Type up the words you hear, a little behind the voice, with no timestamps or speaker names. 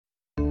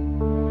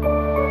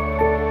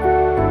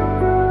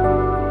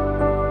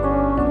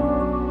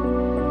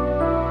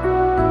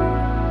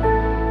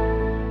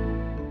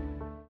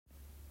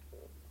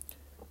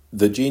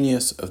The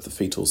genius of the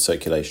fetal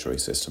circulatory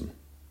system.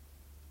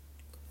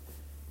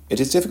 It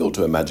is difficult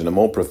to imagine a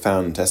more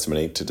profound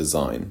testimony to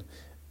design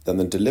than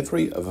the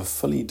delivery of a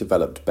fully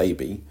developed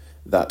baby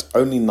that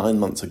only 9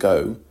 months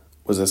ago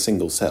was a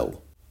single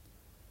cell.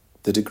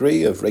 The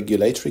degree of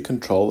regulatory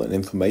control and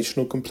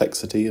informational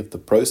complexity of the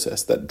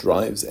process that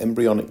drives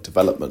embryonic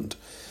development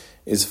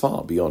is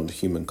far beyond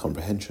human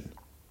comprehension.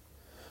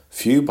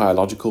 Few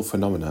biological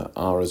phenomena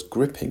are as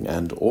gripping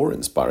and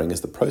awe-inspiring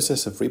as the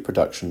process of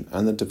reproduction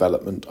and the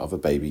development of a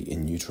baby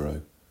in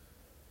utero.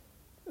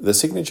 The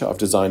signature of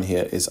design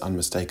here is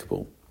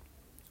unmistakable,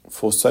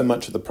 for so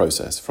much of the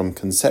process, from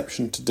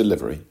conception to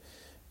delivery,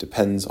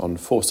 depends on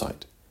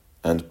foresight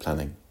and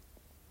planning.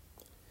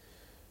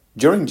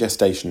 During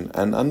gestation,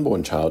 an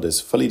unborn child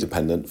is fully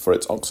dependent for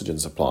its oxygen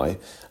supply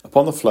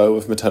upon the flow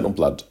of maternal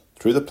blood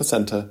through the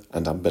placenta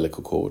and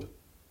umbilical cord.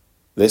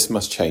 This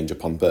must change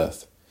upon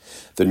birth.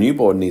 The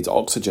newborn needs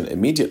oxygen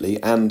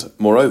immediately, and,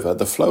 moreover,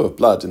 the flow of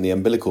blood in the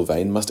umbilical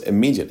vein must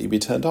immediately be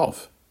turned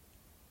off.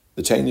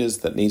 The changes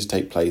that need to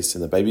take place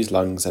in the baby's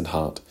lungs and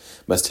heart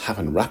must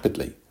happen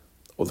rapidly,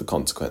 or the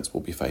consequence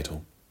will be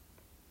fatal.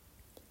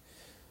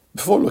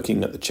 Before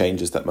looking at the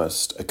changes that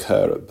must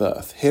occur at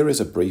birth, here is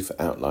a brief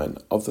outline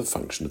of the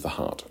function of the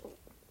heart.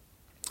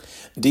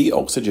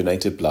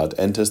 Deoxygenated blood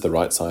enters the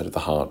right side of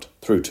the heart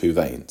through two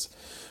veins,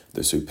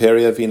 the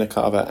superior vena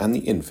cava and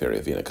the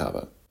inferior vena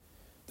cava.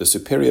 The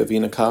superior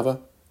vena cava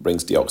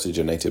brings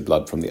deoxygenated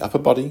blood from the upper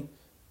body,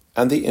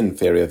 and the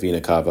inferior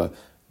vena cava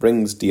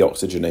brings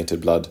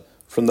deoxygenated blood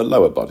from the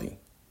lower body.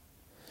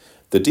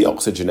 The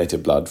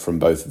deoxygenated blood from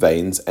both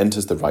veins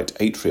enters the right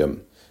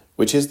atrium,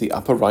 which is the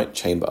upper right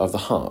chamber of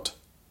the heart.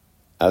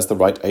 As the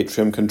right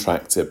atrium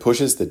contracts, it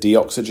pushes the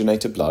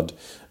deoxygenated blood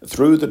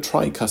through the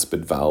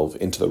tricuspid valve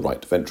into the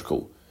right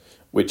ventricle,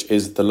 which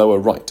is the lower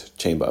right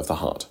chamber of the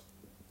heart.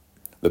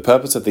 The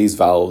purpose of these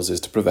valves is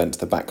to prevent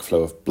the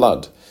backflow of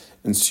blood,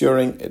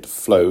 ensuring it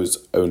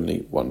flows only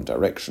one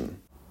direction.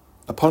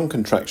 Upon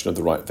contraction of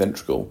the right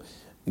ventricle,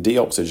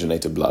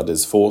 deoxygenated blood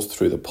is forced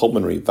through the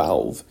pulmonary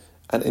valve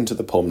and into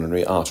the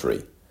pulmonary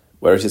artery,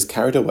 where it is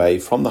carried away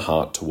from the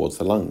heart towards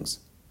the lungs.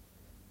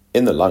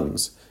 In the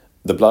lungs,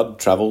 the blood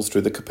travels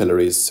through the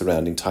capillaries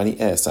surrounding tiny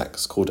air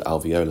sacs called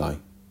alveoli.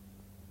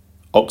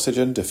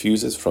 Oxygen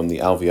diffuses from the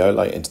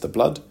alveoli into the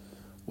blood,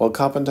 while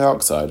carbon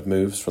dioxide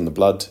moves from the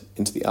blood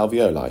into the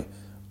alveoli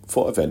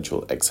for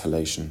eventual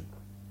exhalation.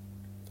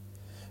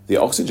 The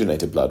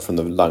oxygenated blood from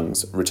the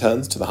lungs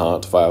returns to the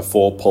heart via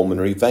 4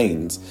 pulmonary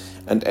veins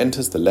and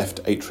enters the left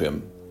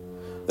atrium.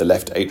 The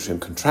left atrium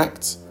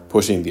contracts,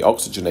 pushing the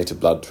oxygenated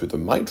blood through the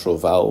mitral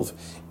valve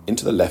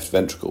into the left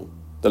ventricle,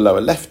 the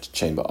lower left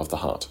chamber of the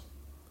heart.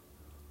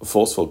 A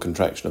forceful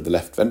contraction of the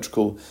left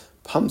ventricle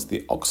pumps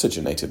the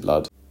oxygenated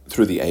blood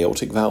through the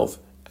aortic valve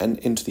and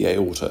into the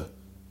aorta,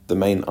 the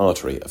main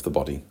artery of the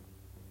body.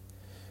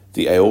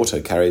 The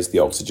aorta carries the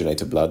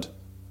oxygenated blood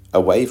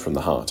away from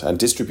the heart and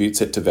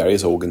distributes it to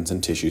various organs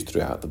and tissues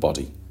throughout the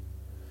body,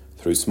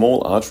 through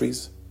small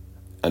arteries,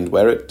 and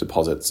where it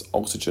deposits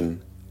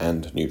oxygen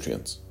and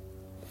nutrients.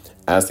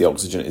 As the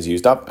oxygen is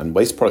used up and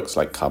waste products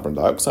like carbon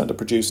dioxide are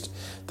produced,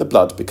 the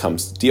blood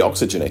becomes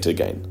deoxygenated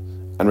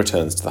again and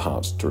returns to the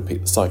heart to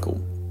repeat the cycle.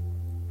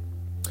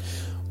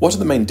 What are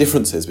the main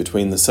differences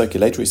between the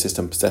circulatory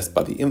system possessed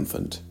by the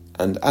infant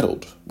and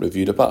adult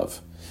reviewed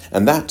above,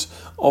 and that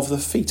of the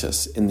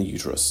fetus in the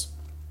uterus?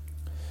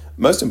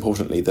 Most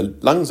importantly, the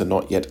lungs are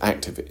not yet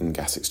active in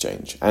gas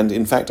exchange, and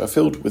in fact are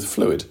filled with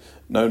fluid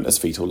known as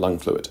fetal lung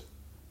fluid.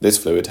 This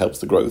fluid helps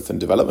the growth and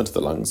development of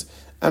the lungs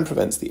and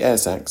prevents the air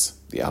sacs,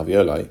 the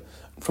alveoli,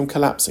 from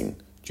collapsing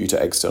due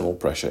to external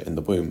pressure in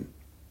the womb.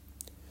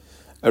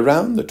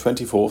 Around the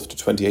 24th to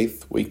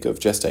 28th week of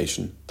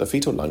gestation, the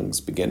fetal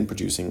lungs begin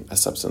producing a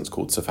substance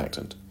called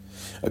surfactant,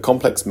 a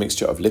complex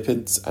mixture of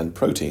lipids and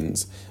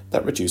proteins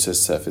that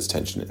reduces surface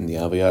tension in the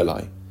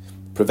alveoli,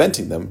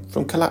 preventing them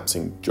from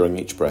collapsing during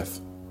each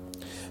breath.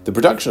 The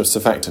production of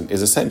surfactant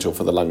is essential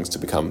for the lungs to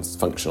become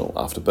functional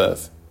after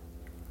birth.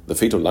 The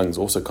fetal lungs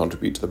also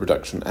contribute to the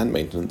production and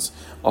maintenance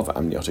of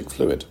amniotic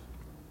fluid.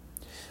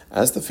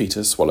 As the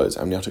fetus swallows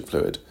amniotic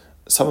fluid,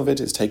 some of it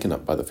is taken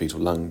up by the fetal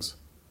lungs.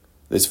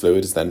 This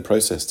fluid is then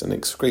processed and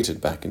excreted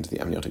back into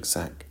the amniotic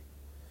sac.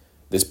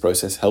 This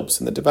process helps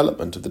in the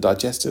development of the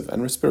digestive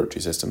and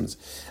respiratory systems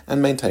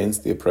and maintains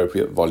the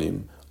appropriate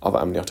volume of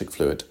amniotic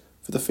fluid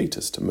for the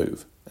fetus to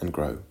move and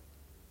grow.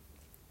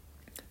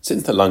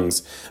 Since the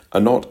lungs are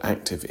not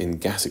active in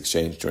gas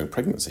exchange during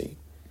pregnancy,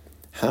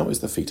 how is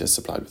the fetus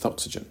supplied with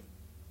oxygen?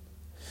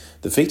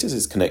 The fetus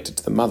is connected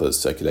to the mother's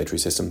circulatory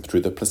system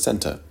through the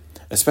placenta,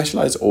 a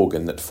specialized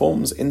organ that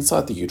forms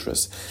inside the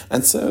uterus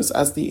and serves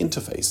as the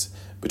interface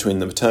between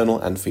the maternal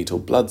and fetal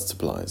blood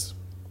supplies.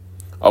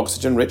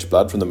 Oxygen-rich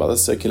blood from the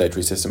mother's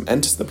circulatory system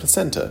enters the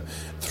placenta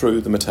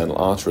through the maternal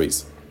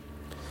arteries.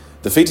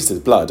 The fetus's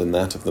blood and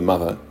that of the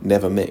mother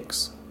never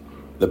mix.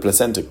 The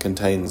placenta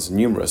contains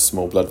numerous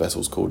small blood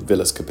vessels called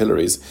villus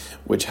capillaries,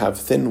 which have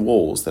thin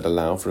walls that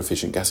allow for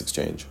efficient gas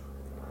exchange.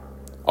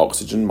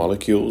 Oxygen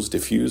molecules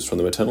diffuse from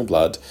the maternal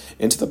blood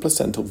into the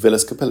placental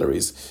villus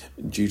capillaries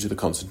due to the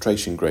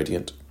concentration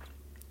gradient.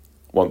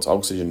 Once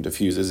oxygen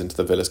diffuses into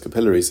the villus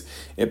capillaries,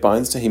 it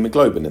binds to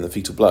hemoglobin in the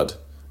fetal blood,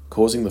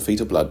 causing the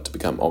fetal blood to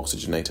become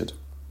oxygenated.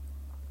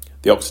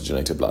 The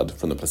oxygenated blood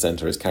from the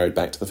placenta is carried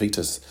back to the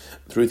fetus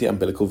through the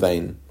umbilical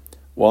vein,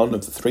 one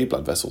of the 3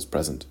 blood vessels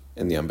present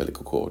in the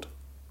umbilical cord.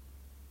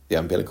 The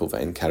umbilical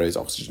vein carries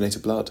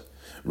oxygenated blood,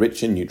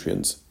 rich in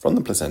nutrients, from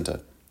the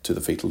placenta to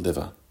the fetal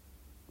liver.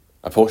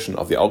 A portion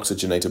of the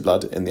oxygenated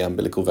blood in the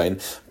umbilical vein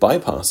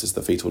bypasses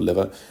the fetal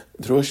liver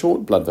through a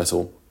short blood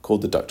vessel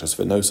called the ductus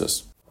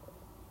venosus.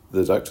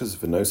 The ductus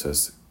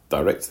venosus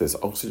directs this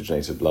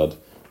oxygenated blood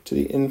to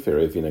the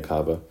inferior vena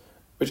cava,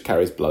 which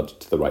carries blood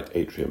to the right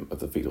atrium of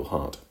the fetal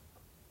heart.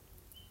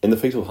 In the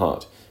fetal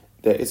heart,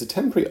 there is a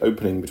temporary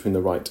opening between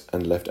the right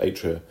and left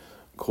atria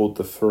called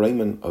the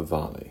foramen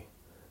ovale.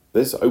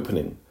 This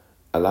opening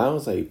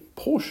allows a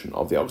portion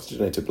of the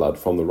oxygenated blood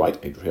from the right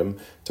atrium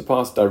to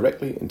pass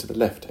directly into the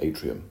left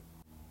atrium.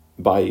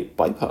 By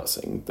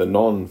bypassing the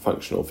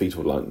non-functional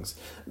fetal lungs,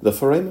 the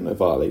foramen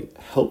ovale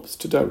helps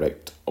to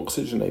direct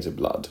oxygenated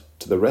blood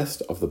to the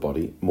rest of the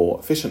body more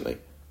efficiently.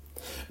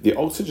 The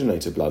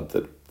oxygenated blood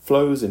that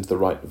flows into the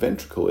right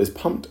ventricle is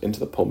pumped into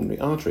the pulmonary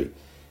artery.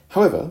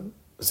 However,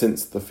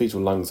 since the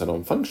fetal lungs are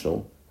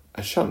non-functional,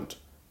 a shunt,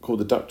 called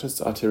the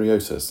ductus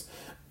arteriosus,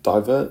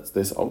 diverts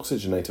this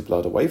oxygenated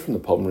blood away from the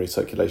pulmonary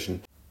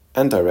circulation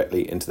and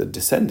directly into the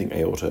descending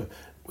aorta,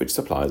 which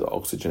supplies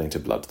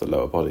oxygenated blood to the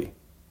lower body.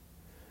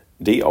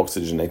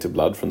 Deoxygenated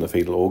blood from the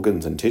fetal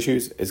organs and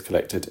tissues is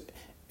collected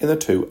in the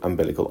 2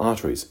 umbilical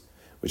arteries,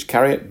 which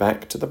carry it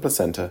back to the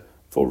placenta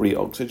for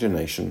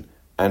reoxygenation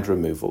and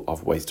removal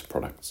of waste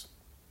products.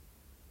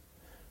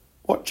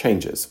 What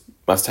changes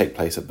must take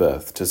place at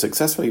birth to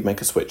successfully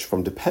make a switch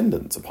from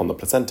dependence upon the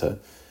placenta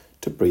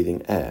to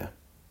breathing air?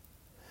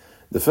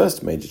 The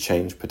first major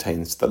change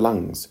pertains to the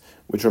lungs,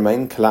 which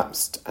remain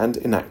collapsed and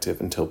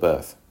inactive until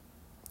birth.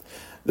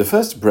 The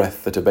first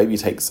breath that a baby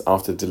takes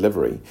after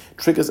delivery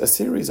triggers a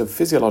series of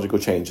physiological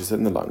changes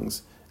in the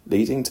lungs,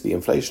 leading to the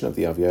inflation of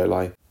the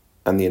alveoli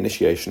and the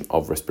initiation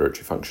of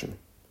respiratory function.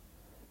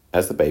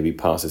 As the baby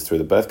passes through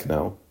the birth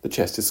canal, the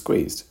chest is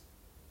squeezed.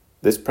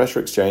 This pressure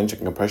exchange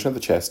and compression of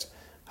the chest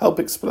help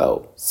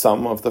expel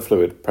some of the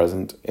fluid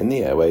present in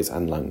the airways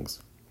and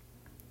lungs.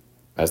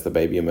 As the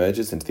baby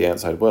emerges into the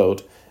outside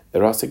world,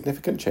 there are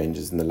significant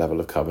changes in the level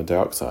of carbon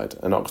dioxide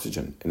and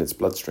oxygen in its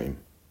bloodstream.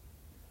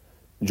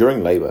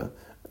 During labour,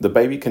 the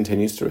baby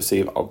continues to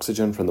receive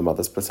oxygen from the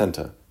mother's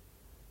placenta.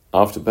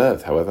 After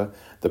birth, however,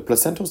 the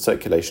placental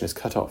circulation is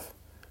cut off,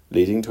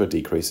 leading to a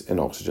decrease in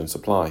oxygen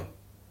supply.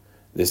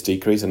 This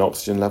decrease in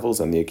oxygen levels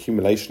and the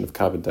accumulation of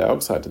carbon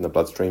dioxide in the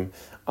bloodstream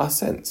are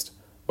sensed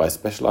by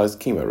specialized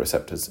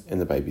chemoreceptors in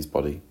the baby's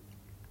body.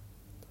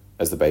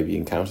 As the baby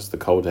encounters the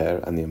cold air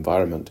and the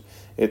environment,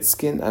 its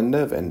skin and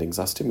nerve endings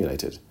are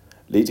stimulated,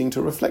 leading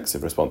to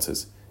reflexive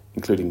responses,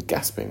 including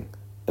gasping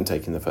and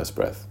taking the first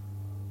breath.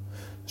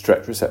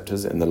 Stretch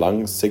receptors in the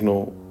lungs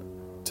signal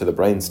to the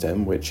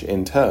brainstem, which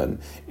in turn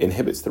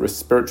inhibits the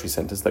respiratory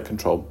centers that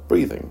control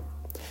breathing.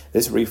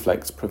 This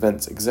reflex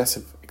prevents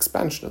excessive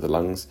expansion of the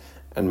lungs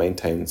and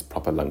maintains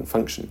proper lung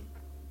function.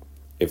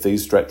 If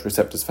these stretch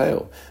receptors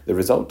fail, the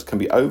result can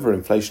be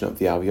overinflation of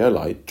the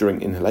alveoli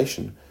during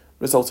inhalation,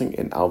 resulting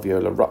in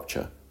alveolar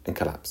rupture and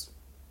collapse.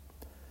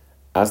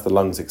 As the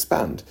lungs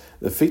expand,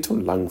 the fetal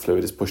lung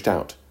fluid is pushed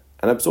out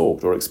and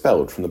absorbed or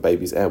expelled from the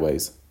baby's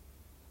airways.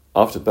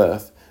 After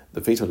birth,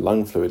 the fetal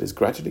lung fluid is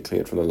gradually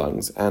cleared from the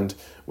lungs and,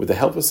 with the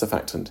help of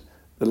surfactant,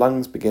 the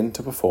lungs begin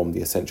to perform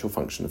the essential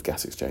function of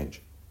gas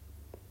exchange.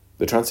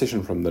 The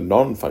transition from the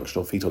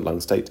non-functional fetal lung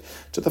state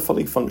to the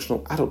fully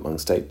functional adult lung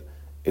state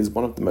is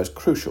one of the most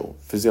crucial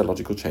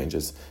physiological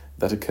changes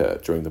that occur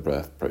during the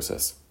birth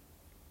process.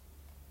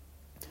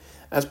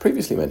 As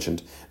previously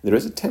mentioned, there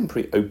is a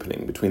temporary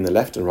opening between the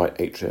left and right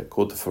atria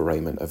called the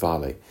foramen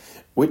ovale,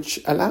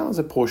 which allows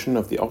a portion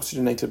of the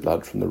oxygenated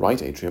blood from the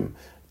right atrium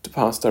to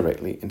pass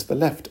directly into the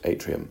left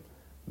atrium,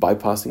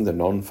 bypassing the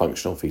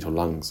non-functional fetal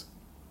lungs.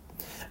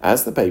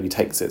 As the baby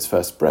takes its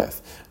first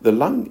breath, the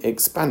lung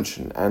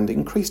expansion and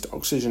increased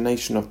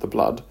oxygenation of the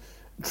blood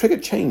trigger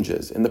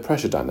changes in the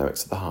pressure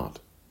dynamics of the heart.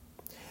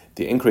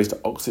 The increased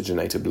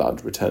oxygenated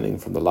blood returning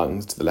from the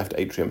lungs to the left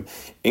atrium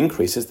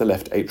increases the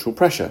left atrial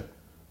pressure,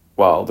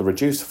 while the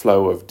reduced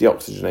flow of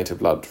deoxygenated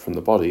blood from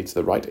the body to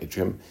the right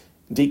atrium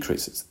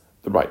decreases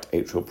the right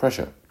atrial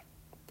pressure.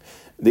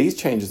 These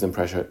changes in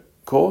pressure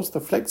cause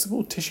the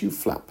flexible tissue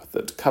flap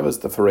that covers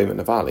the foramen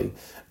ovale,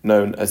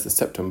 known as the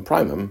septum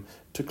primum,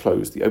 to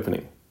close the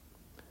opening.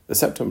 The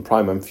septum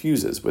primum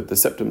fuses with the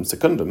septum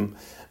secundum,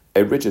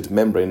 a rigid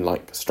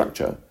membrane-like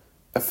structure,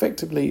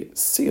 effectively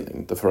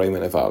sealing the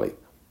foramen ovale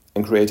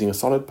and creating a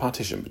solid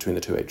partition between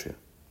the two atria.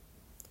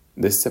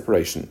 This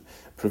separation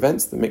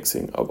prevents the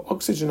mixing of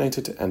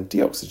oxygenated and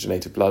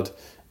deoxygenated blood,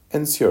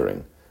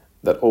 ensuring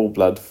that all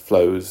blood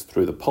flows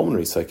through the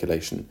pulmonary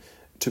circulation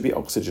to be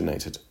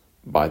oxygenated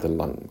by the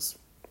lungs.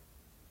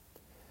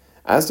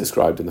 As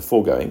described in the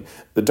foregoing,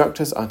 the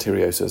ductus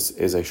arteriosus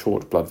is a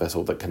short blood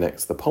vessel that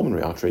connects the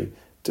pulmonary artery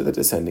to the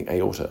descending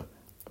aorta,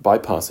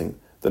 bypassing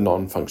the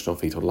non-functional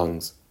fetal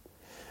lungs.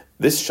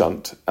 This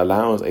shunt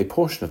allows a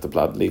portion of the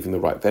blood leaving the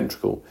right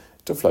ventricle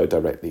to flow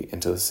directly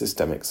into the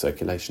systemic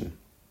circulation.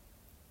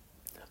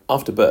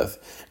 After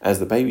birth, as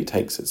the baby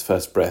takes its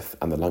first breath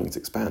and the lungs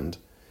expand,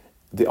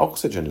 the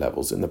oxygen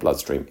levels in the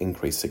bloodstream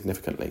increase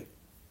significantly.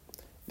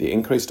 The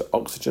increased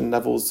oxygen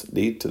levels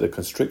lead to the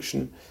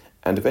constriction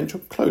and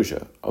eventual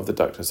closure of the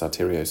ductus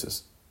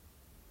arteriosus.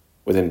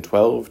 Within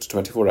 12 to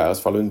 24 hours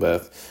following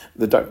birth,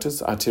 the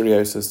ductus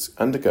arteriosus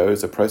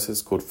undergoes a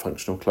process called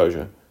functional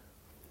closure,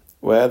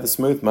 where the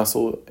smooth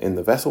muscle in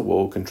the vessel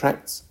wall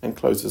contracts and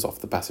closes off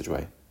the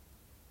passageway.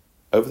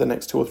 Over the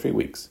next 2 or 3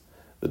 weeks,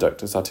 the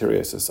ductus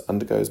arteriosus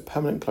undergoes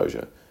permanent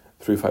closure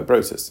through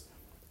fibrosis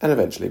and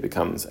eventually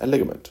becomes a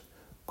ligament,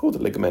 called the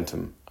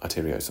ligamentum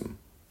arteriosum.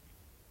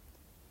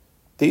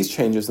 These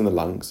changes in the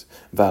lungs,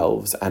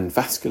 valves, and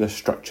vascular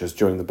structures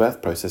during the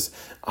birth process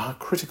are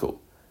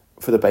critical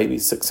for the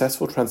baby's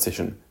successful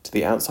transition to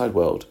the outside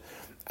world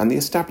and the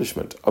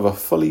establishment of a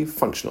fully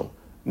functional,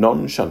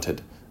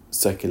 non-shunted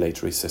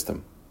circulatory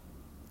system.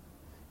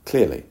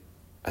 Clearly,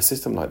 a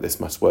system like this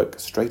must work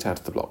straight out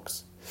of the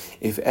blocks.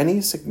 If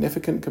any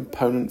significant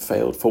component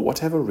failed for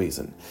whatever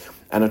reason,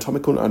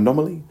 anatomical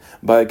anomaly,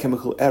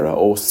 biochemical error,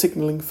 or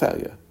signaling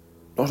failure,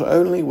 not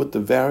only would the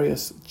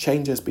various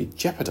changes be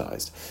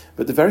jeopardized,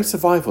 but the very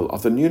survival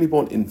of the newly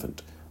born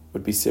infant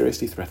would be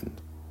seriously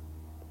threatened.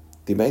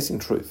 The amazing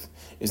truth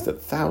is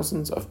that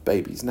thousands of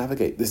babies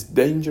navigate this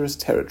dangerous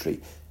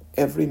territory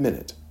every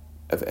minute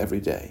of every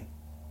day.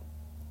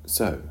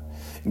 So,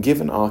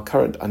 given our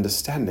current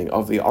understanding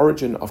of the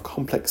origin of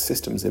complex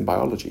systems in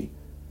biology,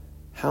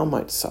 how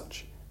might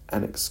such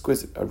an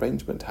exquisite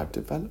arrangement have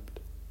developed?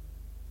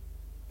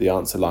 The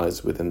answer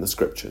lies within the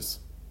Scriptures,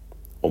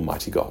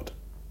 Almighty God.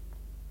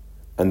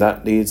 And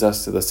that leads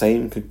us to the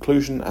same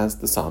conclusion as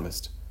the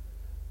psalmist.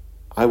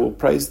 I will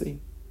praise thee,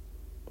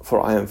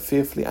 for I am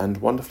fearfully and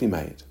wonderfully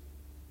made.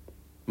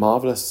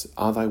 Marvellous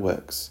are thy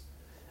works,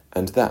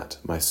 and that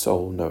my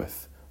soul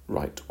knoweth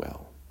right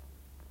well.